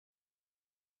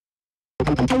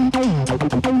Google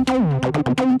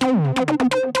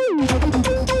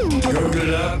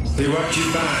it up, see what you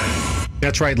find.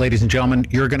 That's right, ladies and gentlemen.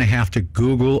 You're going to have to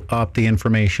Google up the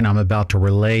information I'm about to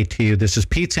relay to you. This is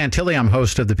Pete Santilli. I'm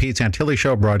host of the Pete Santilli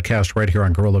Show, broadcast right here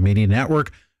on Guerrilla Media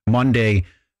Network, Monday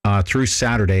through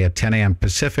Saturday at 10 a.m.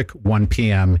 Pacific, 1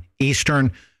 p.m.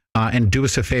 Eastern. And do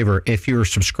us a favor, if you're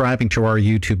subscribing to our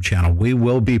YouTube channel, we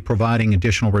will be providing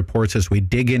additional reports as we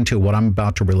dig into what I'm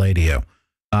about to relay to you.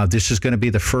 This is going to be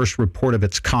the first report of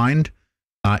its kind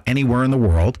anywhere in the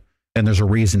world, and there's a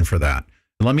reason for that.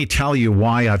 Let me tell you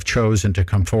why I've chosen to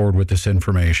come forward with this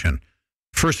information.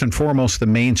 First and foremost, the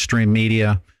mainstream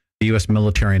media, the U.S.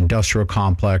 military-industrial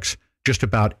complex, just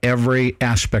about every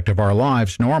aspect of our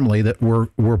lives normally that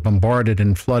we're bombarded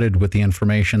and flooded with the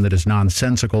information that is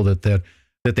nonsensical, that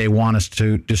they want us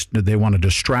to they want to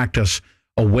distract us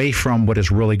away from what is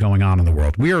really going on in the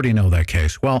world. We already know that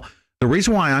case. Well, the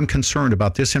reason why I'm concerned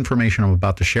about this information I'm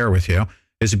about to share with you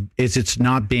is it's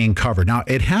not being covered. Now,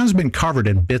 it has been covered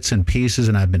in bits and pieces,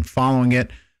 and I've been following it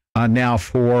now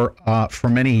for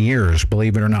many years,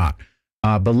 believe it or not.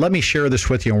 But let me share this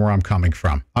with you and where I'm coming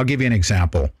from. I'll give you an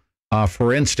example.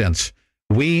 For instance,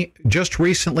 we just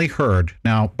recently heard,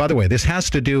 now, by the way, this has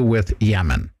to do with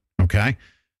Yemen, okay?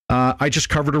 I just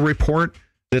covered a report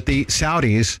that the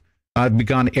Saudis have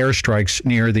begun airstrikes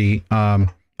near the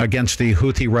against the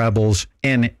Houthi rebels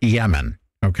in Yemen,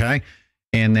 okay?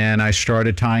 And then I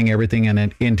started tying everything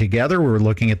in together. We were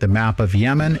looking at the map of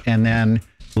Yemen, and then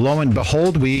lo and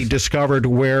behold, we discovered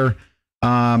where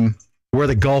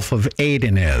the Gulf of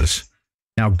Aden is.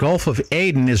 Now, Gulf of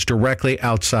Aden is directly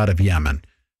outside of Yemen,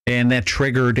 and that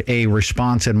triggered a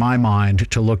response in my mind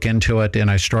to look into it, and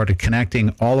I started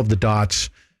connecting all of the dots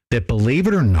that, believe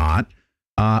it or not,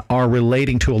 are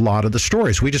relating to a lot of the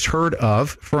stories. We just heard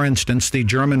of, for instance, the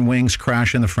German wings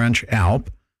crash in the French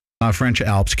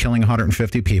Alps, killing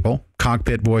 150 people.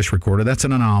 Cockpit voice recorder. That's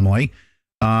an anomaly.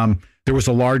 There was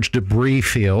a large debris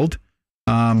field,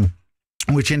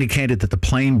 which indicated that the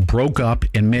plane broke up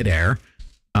in midair.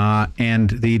 And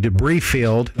the debris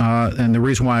field, and the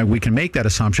reason why we can make that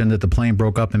assumption that the plane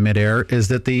broke up in midair is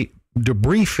that the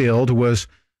debris field was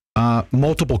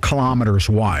multiple kilometers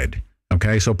wide.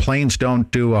 Okay, so planes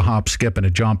don't do a hop, skip, and a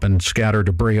jump and scatter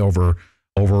debris over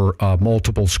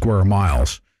multiple square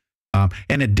miles.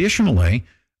 And additionally,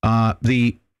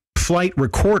 the flight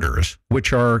recorders,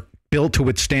 which are built to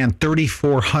withstand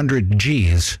 3,400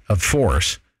 Gs of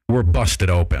force, were busted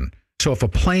open. So if a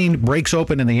plane breaks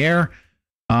open in the air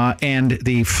and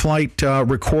the flight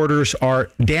recorders are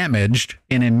damaged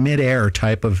in a midair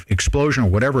type of explosion or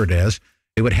whatever it is,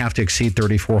 it would have to exceed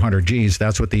 3,400 Gs.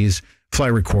 That's what these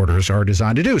flight recorders are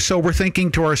designed to do. So we're thinking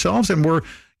to ourselves, and we're,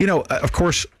 of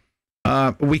course,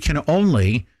 we can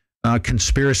only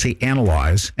conspiracy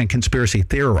analyze and conspiracy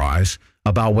theorize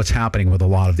about what's happening with a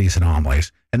lot of these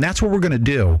anomalies. And that's what we're going to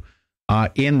do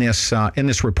in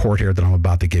this report here that I'm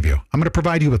about to give you. I'm going to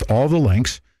provide you with all the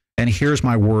links, and here's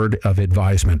my word of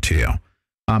advisement to you.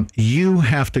 You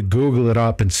have to Google it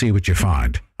up and see what you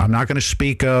find. I'm not going to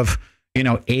speak of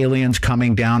aliens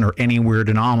coming down or any weird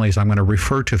anomalies. I'm going to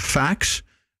refer to facts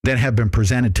that have been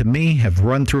presented to me, have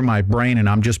run through my brain, and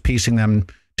I'm just piecing them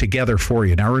together for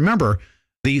you. Now, remember,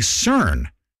 the CERN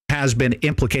has been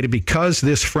implicated because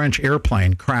this French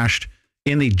airplane crashed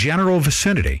in the general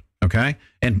vicinity, okay?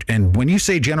 And when you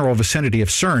say general vicinity of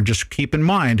CERN, just keep in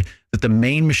mind that the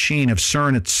main machine of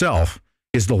CERN itself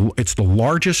is it's the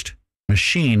largest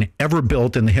machine ever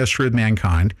built in the history of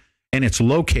mankind, and it's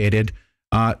located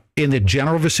in the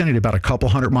general vicinity, about a couple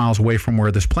hundred miles away from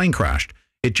where this plane crashed.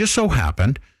 It just so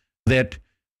happened that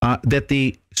that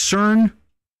the CERN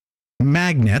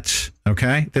magnets,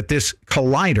 okay, that this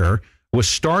collider was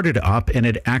started up and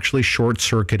it actually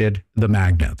short-circuited the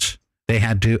magnets. They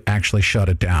had to actually shut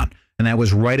it down. And that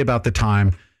was right about the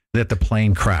time that the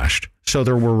plane crashed. So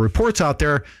there were reports out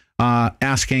there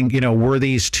asking, were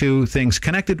these two things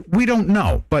connected? We don't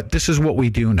know, but this is what we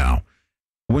do know.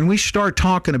 When we start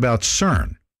talking about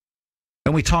CERN,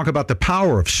 and we talk about the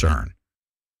power of CERN,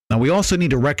 now we also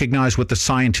need to recognize what the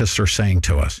scientists are saying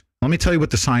to us. Let me tell you what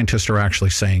the scientists are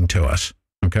actually saying to us,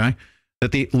 okay?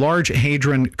 That the Large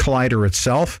Hadron Collider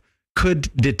itself could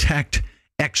detect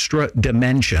extra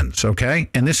dimensions, okay?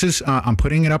 And this is, I'm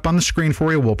putting it up on the screen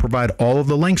for you. We'll provide all of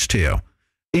the links to you.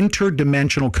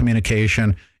 Interdimensional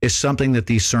communication is something that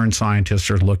these CERN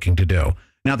scientists are looking to do.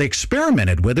 Now, they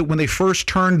experimented with it when they first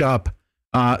turned up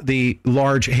the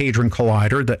Large Hadron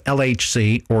Collider, the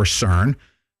LHC or CERN.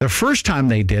 The first time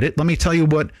they did it, let me tell you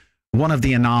what one of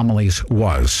the anomalies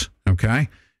was, okay?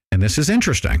 And this is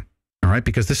interesting, all right,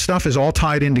 because this stuff is all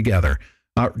tied in together.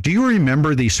 Do you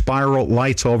remember the spiral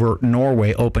lights over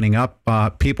Norway opening up?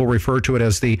 People refer to it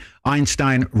as the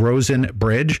Einstein-Rosen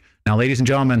Bridge. Now, ladies and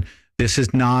gentlemen, this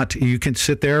is not, you can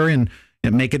sit there and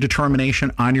make a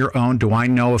determination on your own. Do I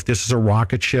know if this is a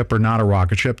rocket ship or not a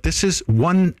rocket ship? This is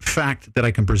one fact that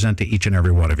I can present to each and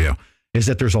every one of you, is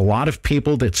that there's a lot of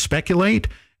people that speculate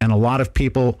and a lot of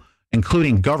people,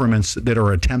 including governments, that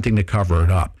are attempting to cover it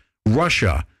up.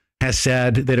 Russia has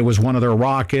said that it was one of their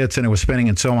rockets and it was spinning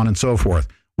and so on and so forth.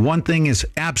 One thing is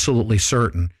absolutely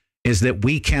certain, is that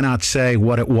we cannot say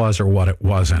what it was or what it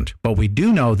wasn't. But we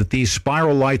do know that these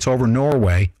spiral lights over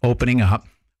Norway opening up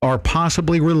are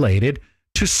possibly related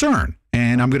to CERN.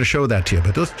 And I'm going to show that to you.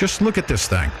 But let's just look at this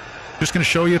thing. Just going to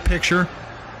show you a picture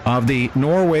of the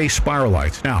Norway spiral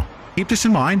lights. Now, keep this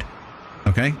in mind.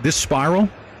 Okay, this spiral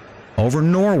over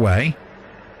Norway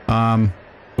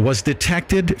was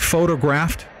detected,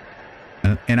 photographed,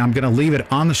 and I'm going to leave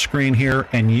it on the screen here,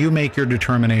 and you make your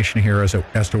determination here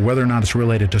as to whether or not it's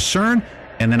related to CERN,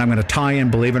 and then I'm going to tie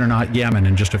in, believe it or not, Yemen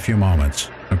in just a few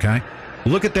moments, okay?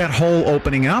 Look at that hole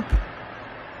opening up,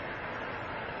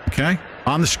 okay,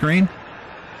 on the screen.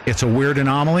 It's a weird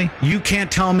anomaly. You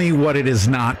can't tell me what it is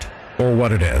not or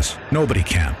what it is. Nobody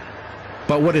can.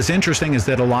 But what is interesting is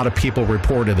that a lot of people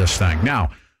reported this thing. Now,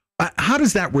 how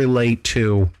does that relate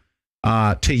to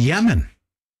Yemen?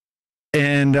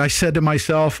 And I said to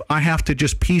myself, I have to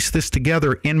just piece this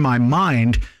together in my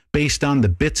mind based on the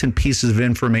bits and pieces of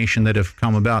information that have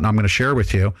come about. And I'm going to share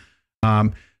with you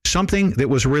something that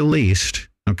was released,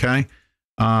 okay,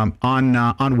 on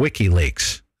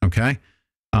WikiLeaks, okay,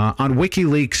 on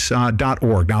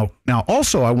WikiLeaks.org. Now,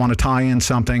 also, I want to tie in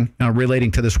something relating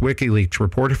to this WikiLeaks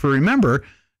report. If you remember,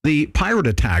 the pirate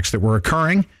attacks that were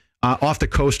occurring off the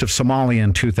coast of Somalia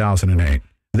in 2008.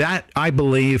 That, I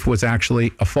believe, was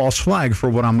actually a false flag for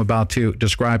what I'm about to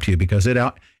describe to you, because it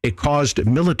caused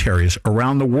militaries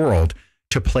around the world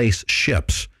to place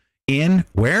ships in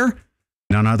where?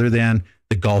 None other than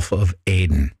the Gulf of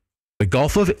Aden. The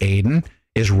Gulf of Aden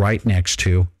is right next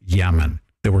to Yemen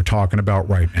that we're talking about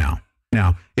right now.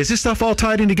 Now, is this stuff all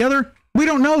tied in together? We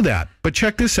don't know that, but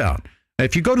check this out.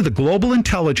 If you go to the Global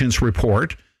Intelligence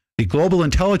Report, the Global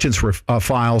Intelligence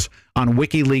files on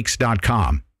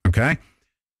WikiLeaks.com, okay?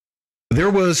 There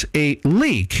was a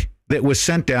leak that was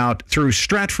sent out through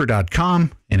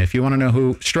Stratford.com. And if you want to know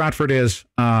who Stratford is,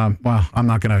 well, I'm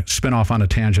not going to spin off on a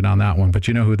tangent on that one, but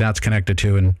you know who that's connected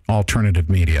to in alternative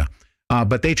media.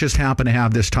 But they just happen to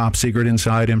have this top secret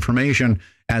inside information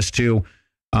as to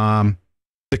the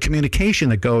communication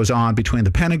that goes on between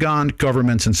the Pentagon,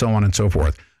 governments, and so on and so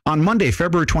forth. On Monday,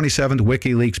 February 27th,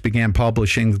 WikiLeaks began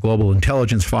publishing the Global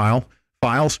Intelligence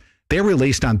files. They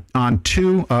released a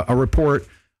report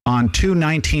on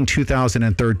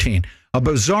 2/19/2013, a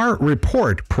bizarre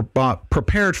report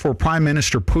prepared for Prime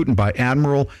Minister Putin by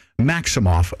Admiral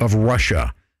Maximov of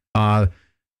Russia.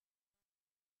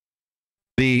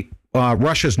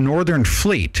 Russia's Northern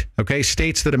Fleet, okay,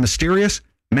 states that a mysterious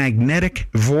magnetic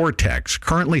vortex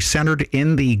currently centered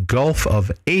in the Gulf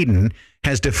of Aden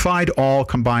has defied all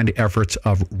combined efforts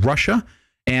of Russia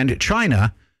and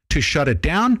China to shut it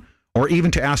down or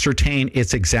even to ascertain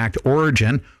its exact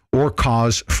origin or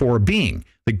cause for being.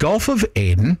 The Gulf of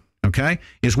Aden, okay,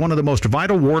 is one of the most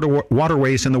vital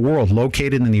waterways in the world,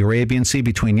 located in the Arabian Sea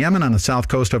between Yemen on the south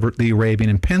coast of the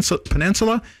Arabian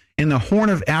Peninsula in the Horn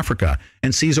of Africa,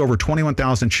 and sees over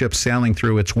 21,000 ships sailing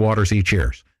through its waters each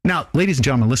year. Now, ladies and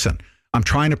gentlemen, listen, I'm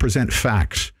trying to present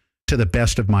facts to the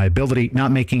best of my ability,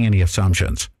 not making any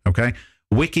assumptions, okay?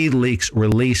 WikiLeaks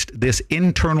released this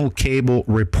internal cable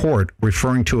report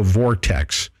referring to a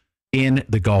vortex in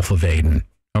the Gulf of Aden.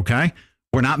 Okay,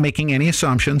 we're not making any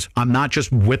assumptions. I'm not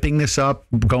just whipping this up,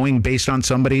 going based on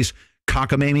somebody's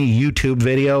cockamamie YouTube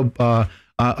video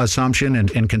assumption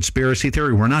and conspiracy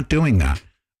theory. We're not doing that.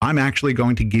 I'm actually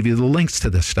going to give you the links to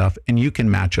this stuff, and you can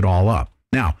match it all up.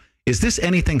 Now, is this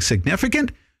anything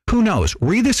significant? Who knows?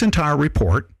 Read this entire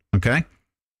report, okay?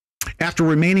 After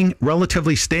remaining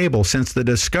relatively stable since the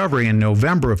discovery in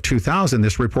November of 2000,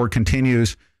 this report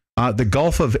continues, the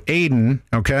Gulf of Aden,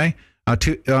 okay,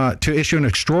 to issue an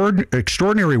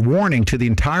extraordinary warning to the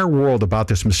entire world about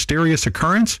this mysterious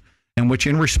occurrence, in which,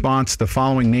 in response, the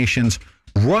following nations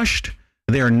rushed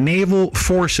their naval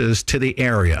forces to the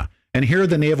area. And here are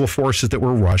the naval forces that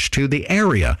were rushed to the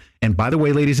area. And by the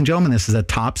way, ladies and gentlemen, this is a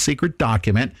top secret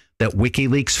document that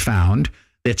WikiLeaks found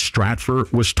that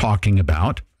Stratford was talking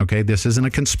about. Okay, this isn't a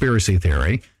conspiracy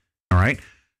theory. All right.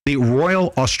 The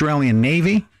Royal Australian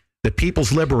Navy, the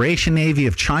People's Liberation Navy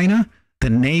of China,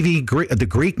 the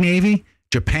Greek Navy,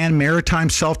 Japan Maritime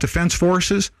Self-Defense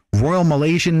Forces, Royal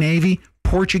Malaysian Navy,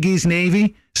 Portuguese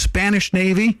Navy, Spanish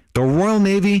Navy, the Royal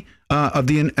Navy of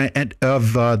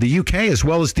the UK, as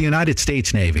well as the United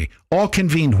States Navy, all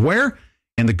convened where?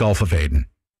 In the Gulf of Aden.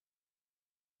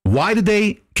 Why did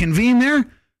they convene there?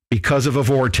 Because of a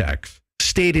vortex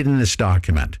stated in this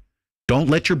document. Don't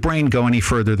let your brain go any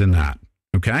further than that,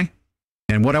 okay?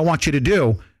 And what I want you to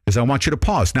do is I want you to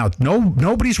pause. Now,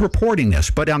 nobody's reporting this,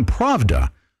 but on Pravda,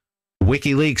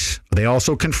 WikiLeaks, they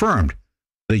also confirmed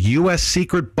the U.S.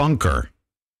 secret bunker,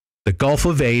 the Gulf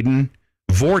of Aden,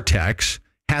 Vortex,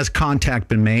 has contact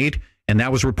been made, and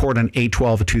that was reported on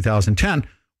 8/12 of 2010.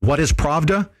 What is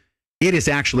Pravda? It is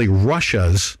actually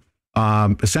Russia's,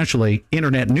 essentially,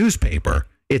 internet newspaper.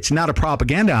 It's not a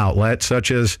propaganda outlet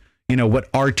such as, what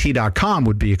RT.com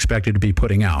would be expected to be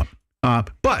putting out.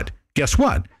 But guess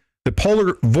what? The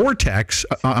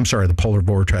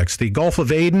Gulf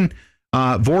of Aden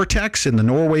vortex and the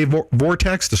Norway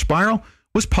vortex, the spiral,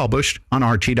 was published on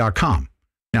RT.com.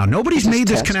 Now, nobody's made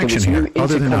this connection here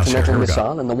other than us. Intercontinental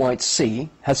missile in the White Sea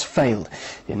has failed.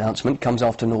 The announcement comes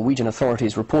after Norwegian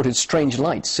authorities reported strange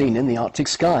lights seen in the Arctic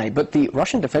sky, but the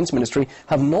Russian Defense Ministry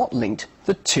have not linked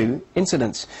the two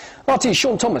incidents. RT's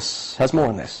Sean Thomas has more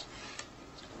on this.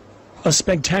 A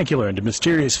spectacular and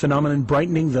mysterious phenomenon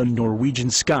brightening the Norwegian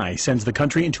sky sends the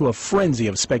country into a frenzy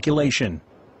of speculation.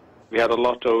 We had a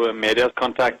lot of media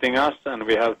contacting us, and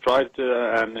we have tried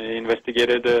and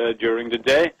investigated during the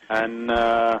day. And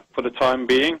for the time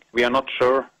being, we are not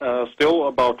sure still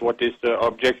about what this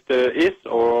object is,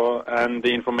 and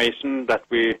the information that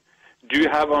we do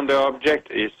have on the object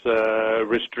is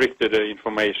restricted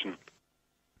information.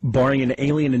 Barring an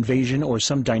alien invasion or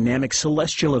some dynamic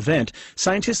celestial event,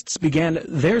 scientists began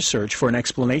their search for an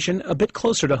explanation a bit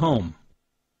closer to home.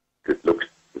 It looks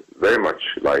very much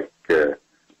like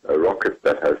a rocket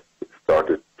that has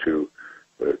started to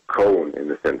cone, in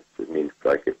the sense it means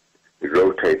like it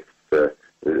rotates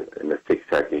in a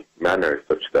zigzaggy manner,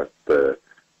 such that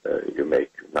you make.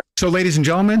 So, ladies and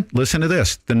gentlemen, listen to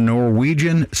this. The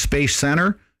Norwegian Space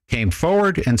Center came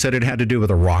forward and said it had to do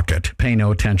with a rocket. Pay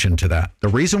no attention to that. The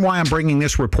reason why I'm bringing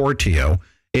this report to you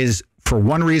is for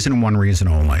one reason and one reason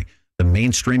only. The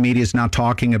mainstream media is not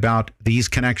talking about these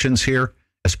connections here,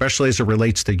 especially as it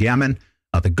relates to Yemen,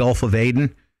 the Gulf of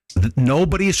Aden.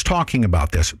 Nobody is talking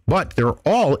about this, but they're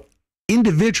all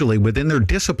individually within their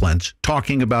disciplines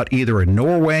talking about either a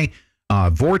Norway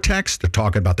vortex. They're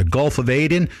talking about the Gulf of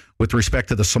Aden with respect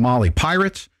to the Somali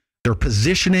pirates. They're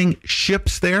positioning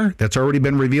ships there. That's already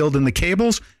been revealed in the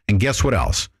cables. And guess what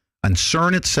else? On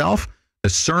CERN itself, the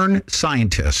CERN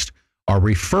scientists are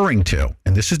referring to,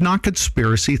 and this is not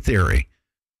conspiracy theory,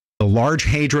 the Large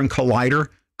Hadron Collider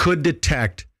could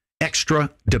detect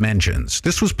extra dimensions.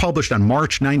 This was published on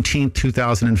March 19,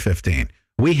 2015.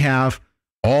 We have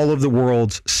all of the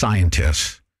world's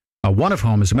scientists, one of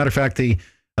whom, as a matter of fact, the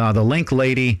link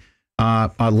lady,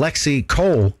 Lexi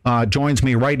Cole, joins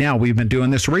me right now. We've been doing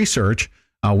this research.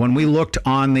 When we looked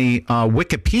on the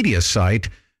Wikipedia site,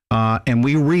 and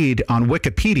we read on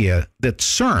Wikipedia that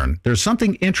CERN, there's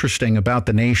something interesting about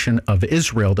the nation of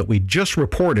Israel that we just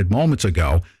reported moments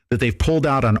ago that they've pulled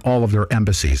out on all of their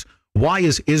embassies. Why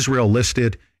is Israel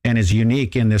listed and is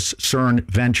unique in this CERN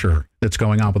venture that's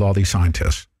going on with all these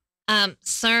scientists?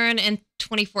 CERN in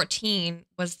 2014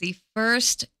 was the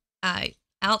first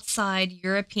outside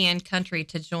European country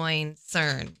to join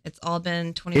CERN. It's all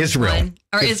been 21 Israel.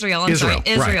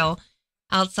 Israel,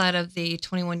 outside of the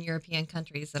 21 European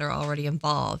countries that are already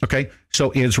involved. Okay,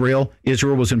 so Israel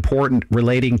was important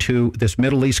relating to this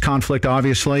Middle East conflict,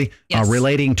 obviously, yes.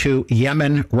 Relating to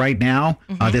Yemen right now.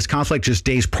 This conflict, just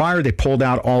days prior, they pulled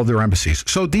out all of their embassies.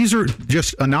 So these are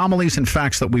just anomalies and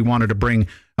facts that we wanted to bring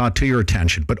to your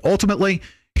attention. But ultimately,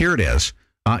 here it is.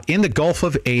 In the Gulf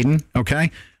of Aden,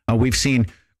 okay, we've seen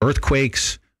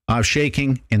earthquakes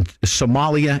shaking in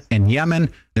Somalia and Yemen.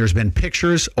 There's been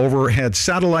pictures, overhead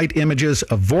satellite images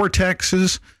of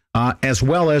vortexes, as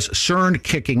well as CERN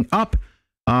kicking up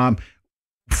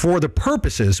for the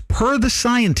purposes, per the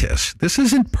scientists, this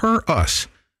isn't per us,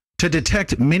 to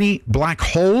detect mini black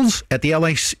holes at the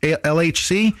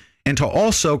LHC and to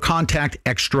also contact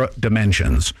extra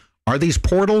dimensions. Are these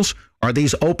portals? Are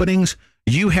these openings?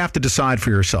 You have to decide for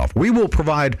yourself. We will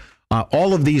provide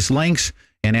all of these links.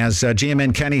 And as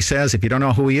GMN Kenny says, if you don't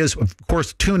know who he is, of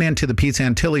course, tune in to the Pete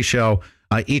Santilli Show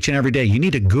each and every day. You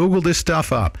need to Google this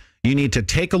stuff up. You need to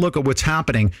take a look at what's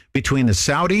happening between the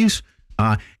Saudis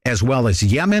as well as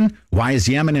Yemen. Why is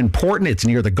Yemen important? It's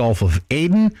near the Gulf of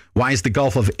Aden. Why is the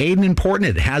Gulf of Aden important?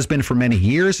 It has been for many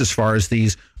years as far as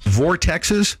these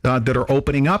vortexes that are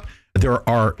opening up. There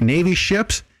are Navy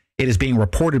ships. It is being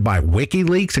reported by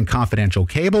WikiLeaks and confidential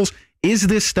cables. Is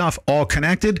this stuff all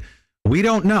connected? We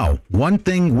don't know. One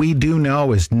thing we do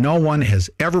know is no one has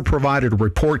ever provided a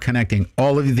report connecting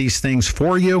all of these things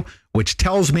for you, which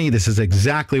tells me this is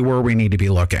exactly where we need to be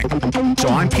looking. So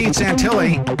I'm Pete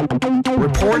Santilli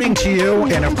reporting to you,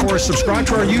 and of course, subscribe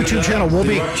to our YouTube channel.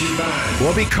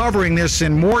 We'll be covering this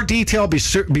in more detail. Be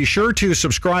sure to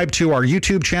subscribe to our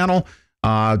YouTube channel,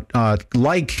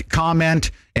 like,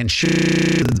 comment, and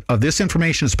share of this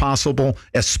information as possible,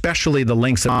 especially the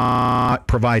links that I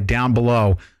provide down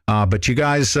below. But you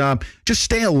guys just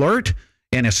stay alert,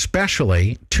 and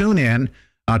especially tune in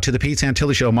to the Pete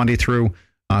Santilli Show Monday through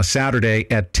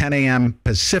Saturday at 10 a.m.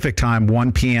 Pacific time,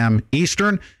 1 p.m.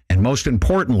 Eastern. And most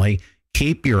importantly,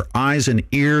 keep your eyes and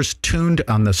ears tuned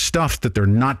on the stuff that they're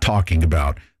not talking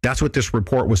about. That's what this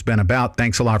report was been about.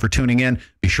 Thanks a lot for tuning in.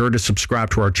 Be sure to subscribe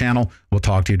to our channel. We'll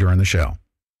talk to you during the show.